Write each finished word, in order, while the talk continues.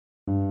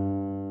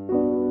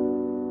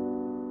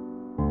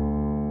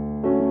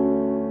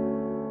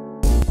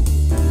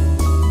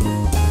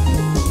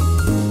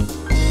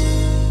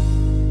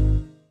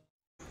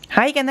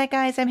Hi again there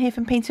guys, I'm here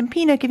from Paint and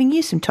Pinot giving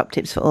you some top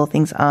tips for all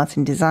things art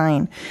and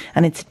design.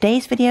 And in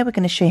today's video we're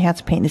going to show you how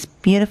to paint this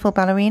beautiful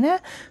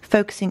ballerina,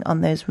 focusing on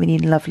those really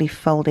lovely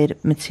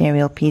folded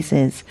material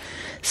pieces.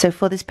 So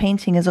for this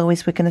painting, as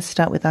always, we're going to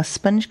start with our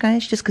sponge,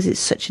 guys, just because it's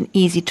such an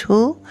easy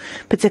tool,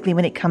 particularly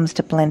when it comes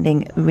to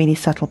blending really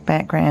subtle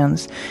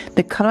backgrounds.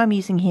 The colour I'm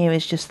using here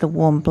is just the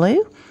warm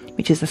blue,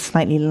 which is a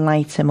slightly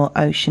lighter, more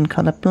ocean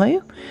colour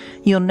blue.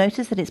 You'll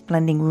notice that it's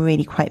blending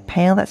really quite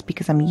pale. That's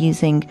because I'm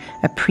using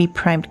a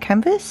pre-primed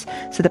canvas,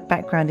 so the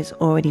background is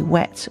already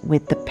wet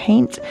with the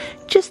paint,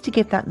 just to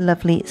give that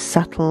lovely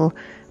subtle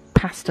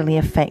pastel-y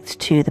effect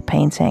to the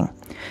painting.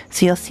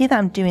 So you'll see that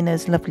I'm doing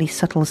those lovely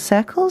subtle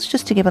circles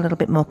just to give a little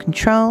bit more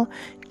control,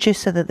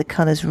 just so that the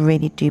colours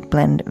really do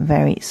blend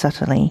very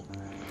subtly.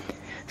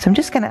 So I'm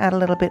just going to add a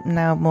little bit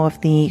now more of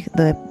the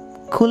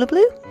cooler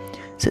blue.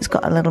 So it's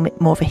got a little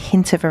bit more of a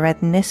hint of a red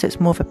in this, so it's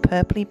more of a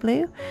purpley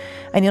blue.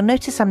 And you'll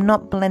notice I'm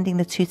not blending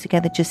the two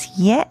together just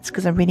yet,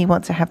 because I really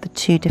want to have the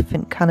two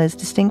different colours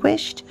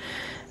distinguished.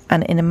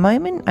 And in a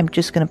moment, I'm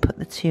just going to put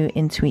the two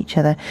into each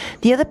other.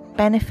 The other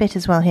benefit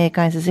as well here,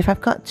 guys, is if I've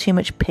got too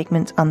much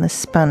pigment on the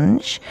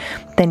sponge,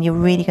 then you're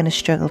really going to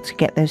struggle to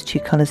get those two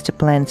colours to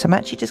blend. So I'm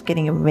actually just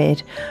getting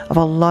rid of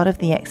a lot of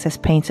the excess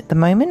paint at the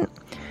moment.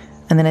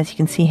 And then as you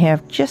can see here,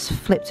 I've just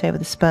flipped over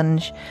the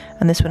sponge,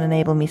 and this will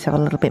enable me to have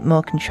a little bit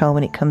more control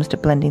when it comes to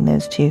blending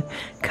those two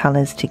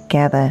colours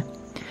together.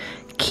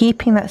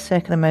 Keeping that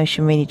circular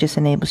motion really just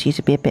enables you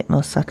to be a bit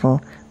more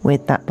subtle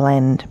with that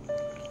blend.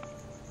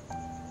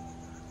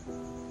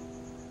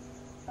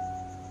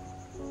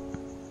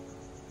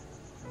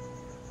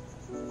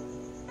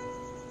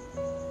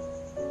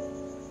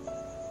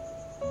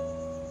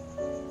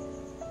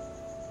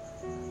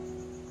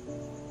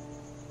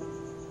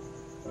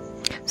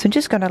 So I'm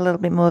just going a little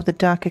bit more of the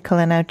darker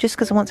colour now, just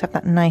because I want to have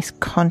that nice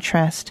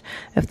contrast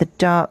of the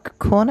dark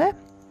corner,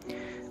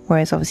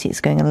 whereas obviously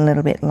it's going a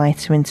little bit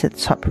lighter into the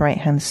top right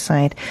hand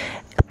side.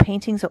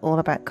 Paintings are all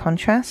about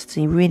contrast,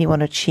 so you really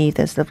want to achieve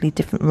those lovely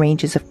different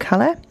ranges of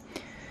colour.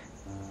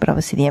 But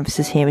obviously the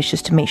emphasis here is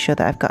just to make sure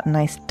that I've got a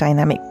nice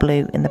dynamic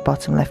blue in the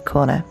bottom left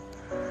corner.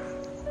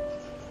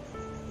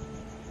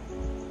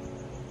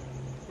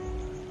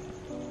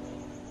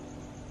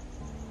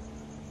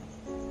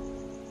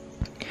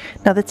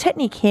 Now the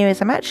technique here is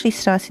I'm actually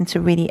starting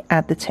to really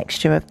add the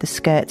texture of the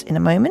skirt in a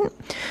moment.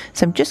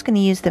 So I'm just going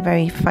to use the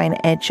very fine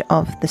edge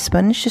of the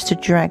sponge just to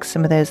drag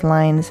some of those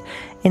lines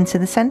into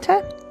the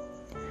centre.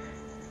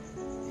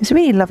 It's a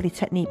really lovely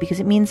technique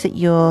because it means that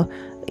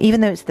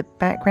even though it's the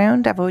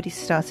background, I've already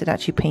started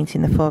actually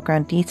painting the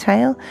foreground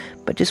detail,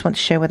 but just want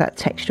to show where that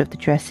texture of the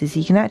dress is.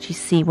 You can actually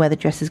see where the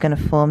dress is going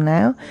to form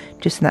now,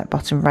 just in that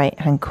bottom right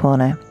hand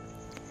corner.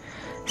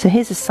 So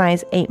here's a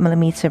size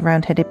 8mm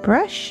round-headed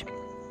brush.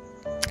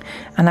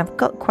 And I've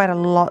got quite a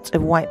lot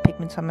of white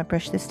pigment on my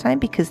brush this time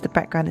because the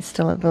background is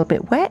still a little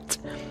bit wet.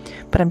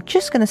 But I'm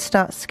just going to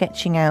start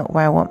sketching out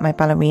where I want my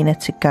ballerina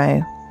to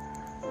go.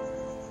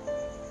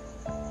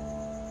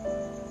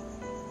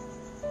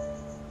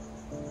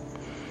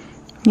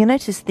 You'll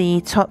notice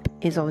the top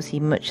is obviously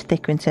much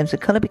thicker in terms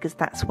of colour because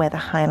that's where the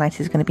highlight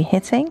is going to be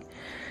hitting.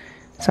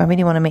 So I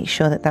really want to make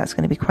sure that that's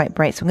going to be quite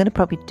bright. So I'm going to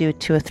probably do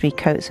 2 or 3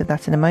 coats of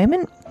that in a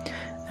moment.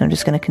 I'm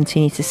just going to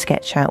continue to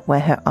sketch out where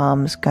her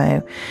arms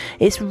go.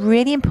 It's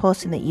really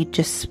important that you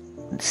just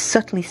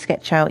subtly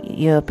sketch out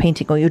your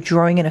painting or your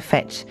drawing in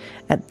effect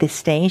at this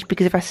stage,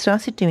 because if I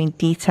started doing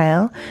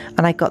detail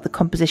and I got the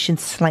composition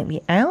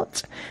slightly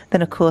out,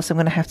 then of course I'm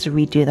going to have to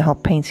redo the whole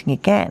painting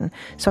again.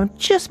 So I'm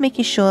just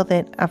making sure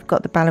that I've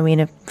got the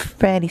ballerina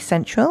fairly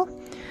central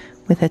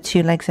with her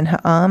 2 legs and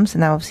her arms,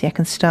 and now obviously I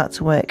can start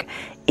to work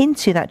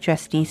into that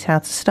dress detail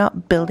to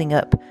start building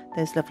up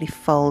those lovely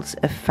folds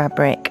of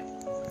fabric.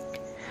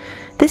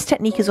 This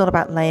technique is all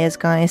about layers,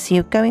 guys, so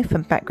you're going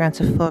from background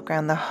to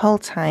foreground the whole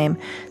time,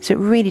 so it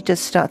really does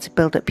start to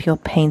build up your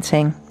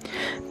painting.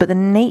 But the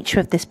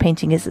nature of this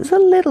painting is it's a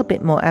little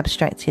bit more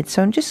abstracted,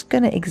 so I'm just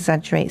going to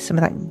exaggerate some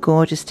of that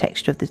gorgeous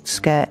texture of the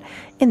skirt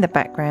in the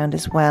background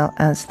as well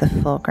as the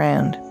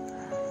foreground.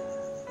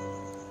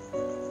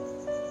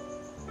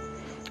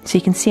 So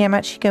you can see I'm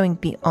actually going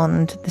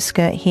beyond the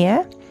skirt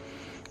here,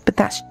 but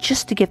that's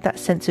just to give that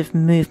sense of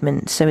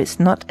movement, so it's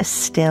not a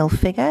still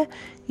figure.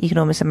 You can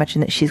almost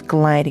imagine that she's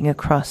gliding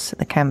across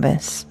the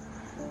canvas.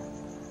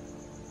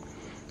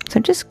 So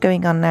I'm just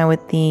going on now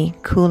with the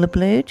cooler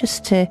blue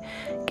just to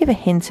give a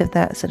hint of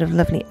that sort of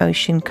lovely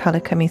ocean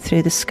colour coming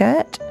through the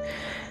skirt.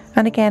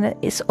 And again,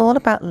 it's all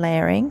about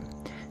layering.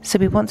 So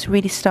we want to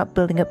really start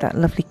building up that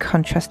lovely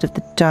contrast of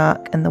the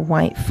dark and the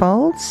white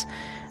folds.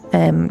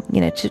 You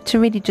know, to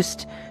really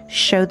just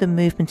show the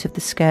movement of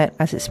the skirt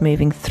as it's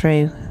moving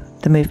through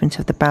the movement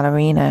of the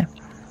ballerina.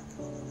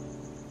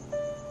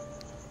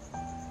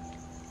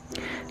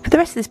 For the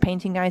rest of this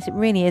painting, guys, it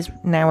really is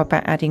now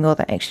about adding all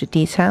that extra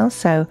detail.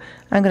 So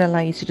I'm going to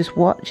allow you to just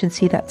watch and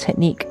see that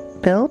technique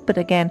build. But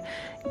again,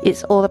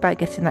 it's all about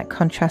getting that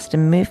contrast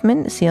and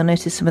movement. So you'll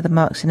notice some of the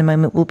marks in a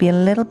moment will be a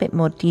little bit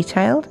more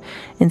detailed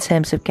in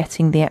terms of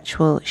getting the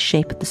actual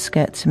shape of the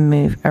skirt to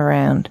move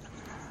around.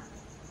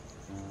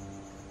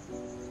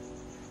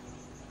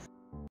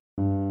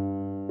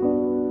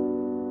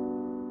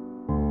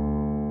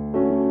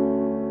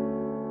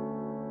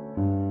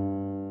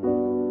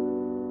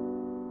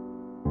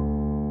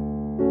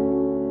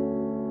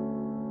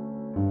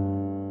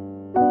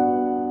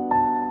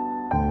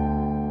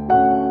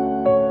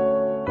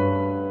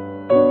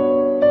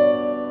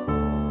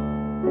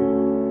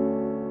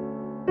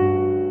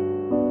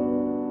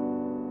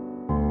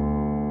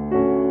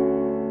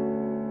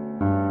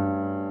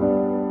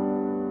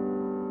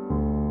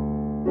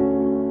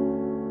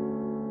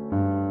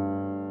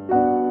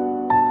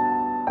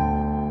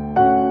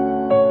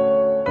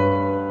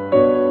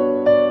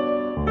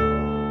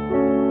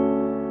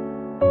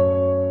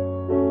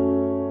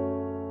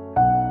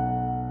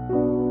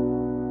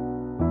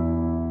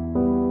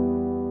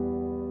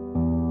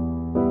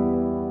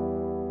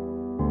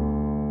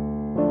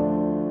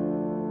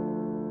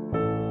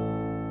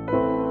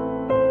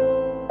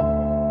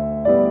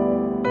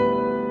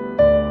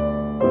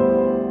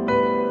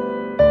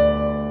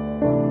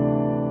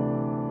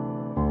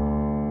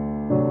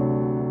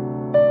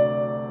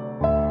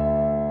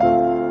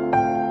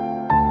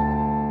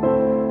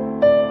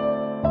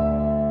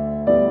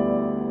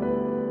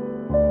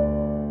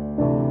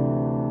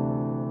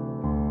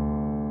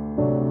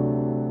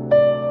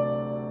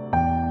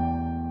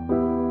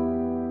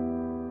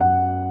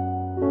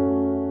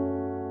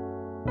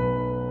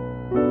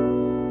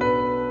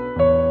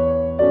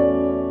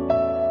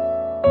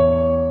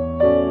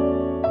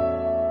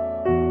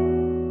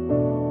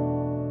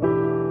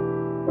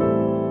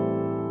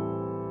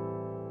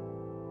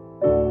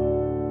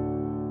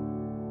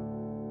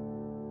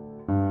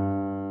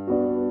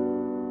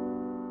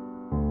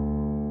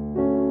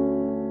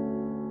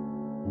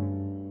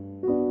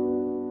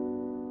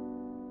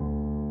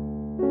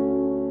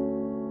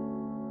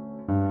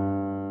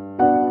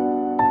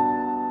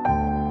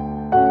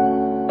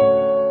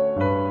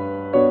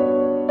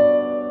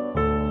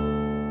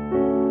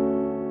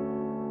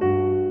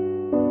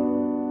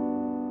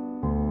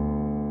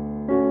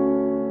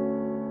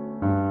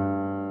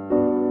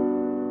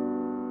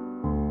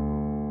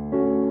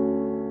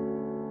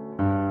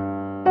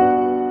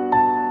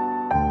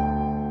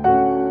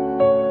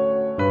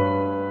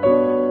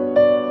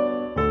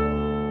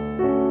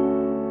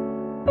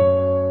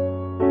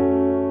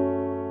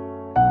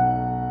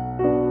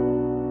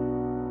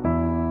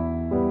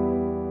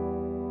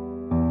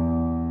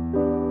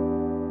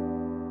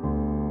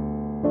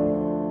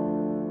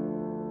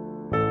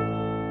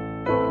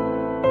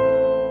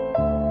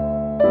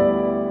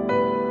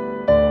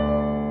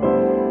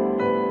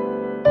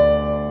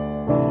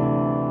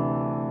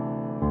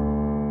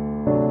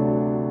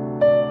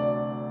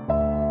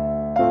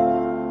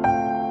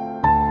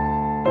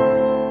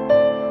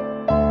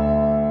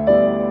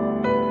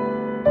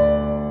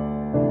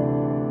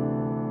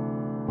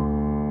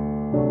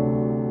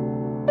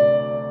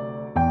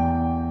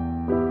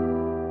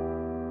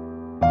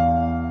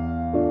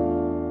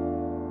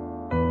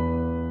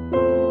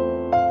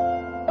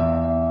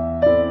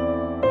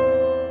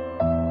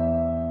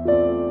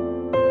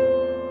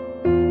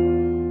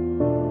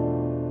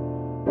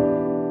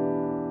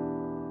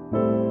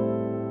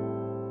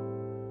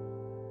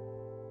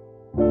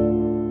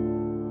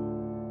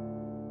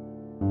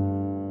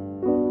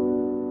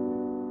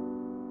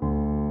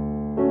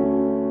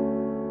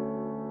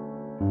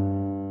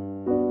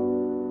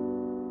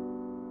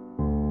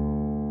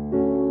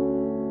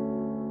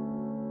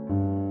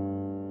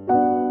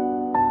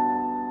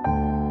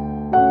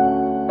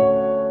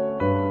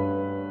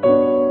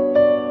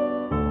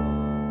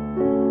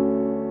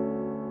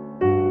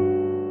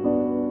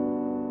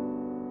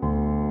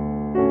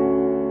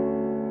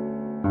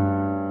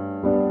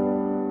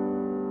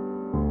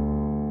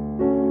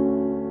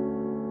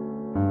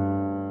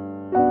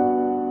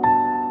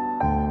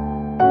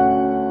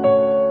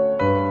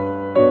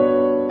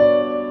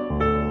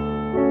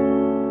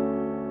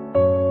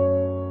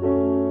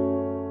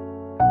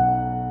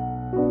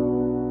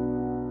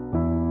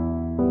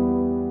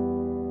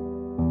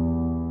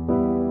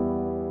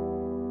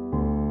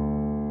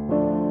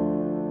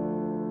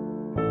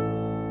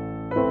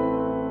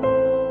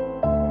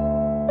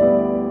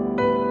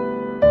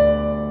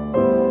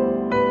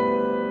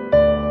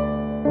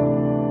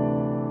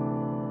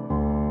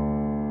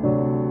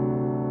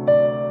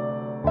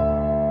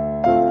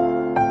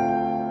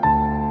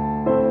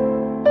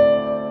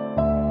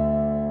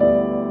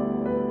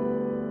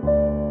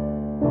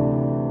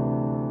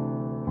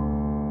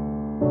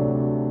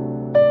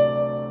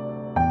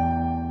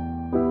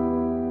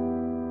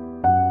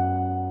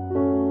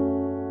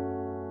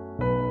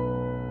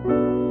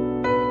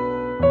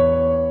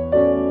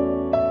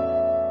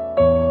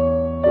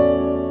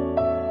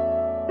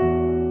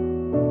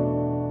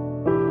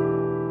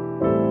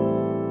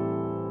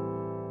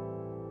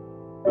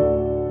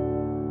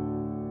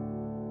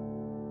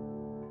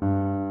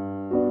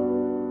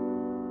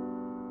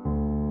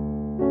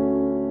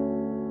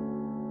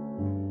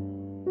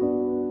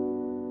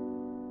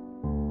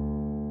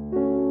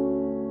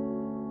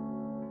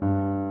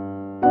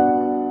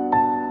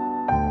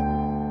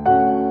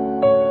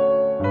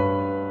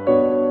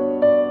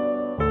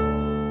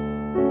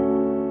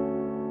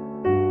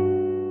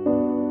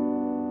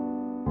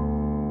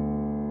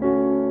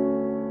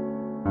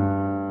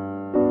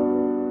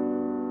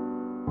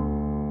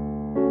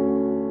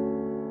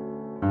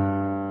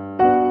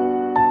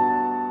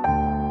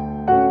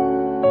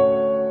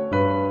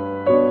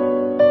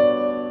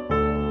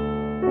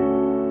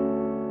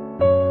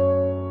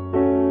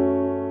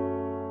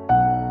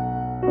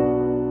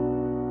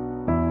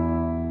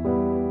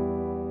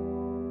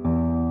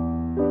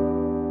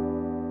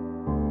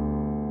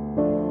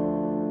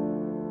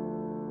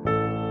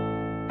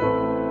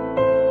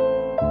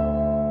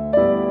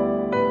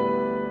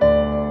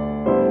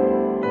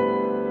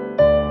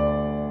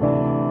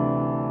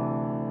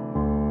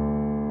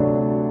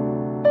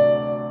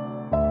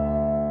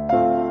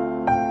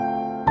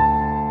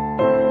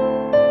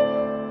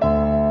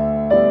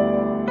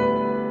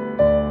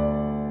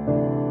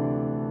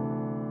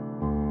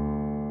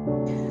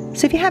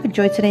 If you have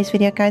enjoyed today's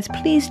video, guys,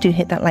 please do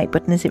hit that like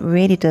button, as it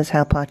really does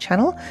help our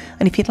channel.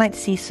 And if you'd like to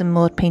see some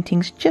more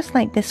paintings just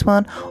like this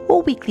one,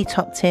 or weekly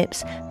top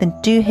tips, then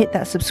do hit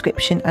that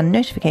subscription and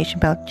notification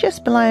bell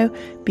just below,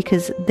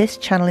 because this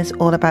channel is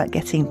all about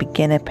getting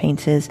beginner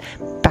painters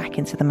back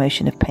into the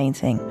motion of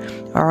painting.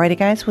 Alrighty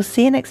guys, we'll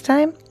see you next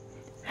time.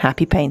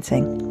 Happy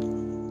painting.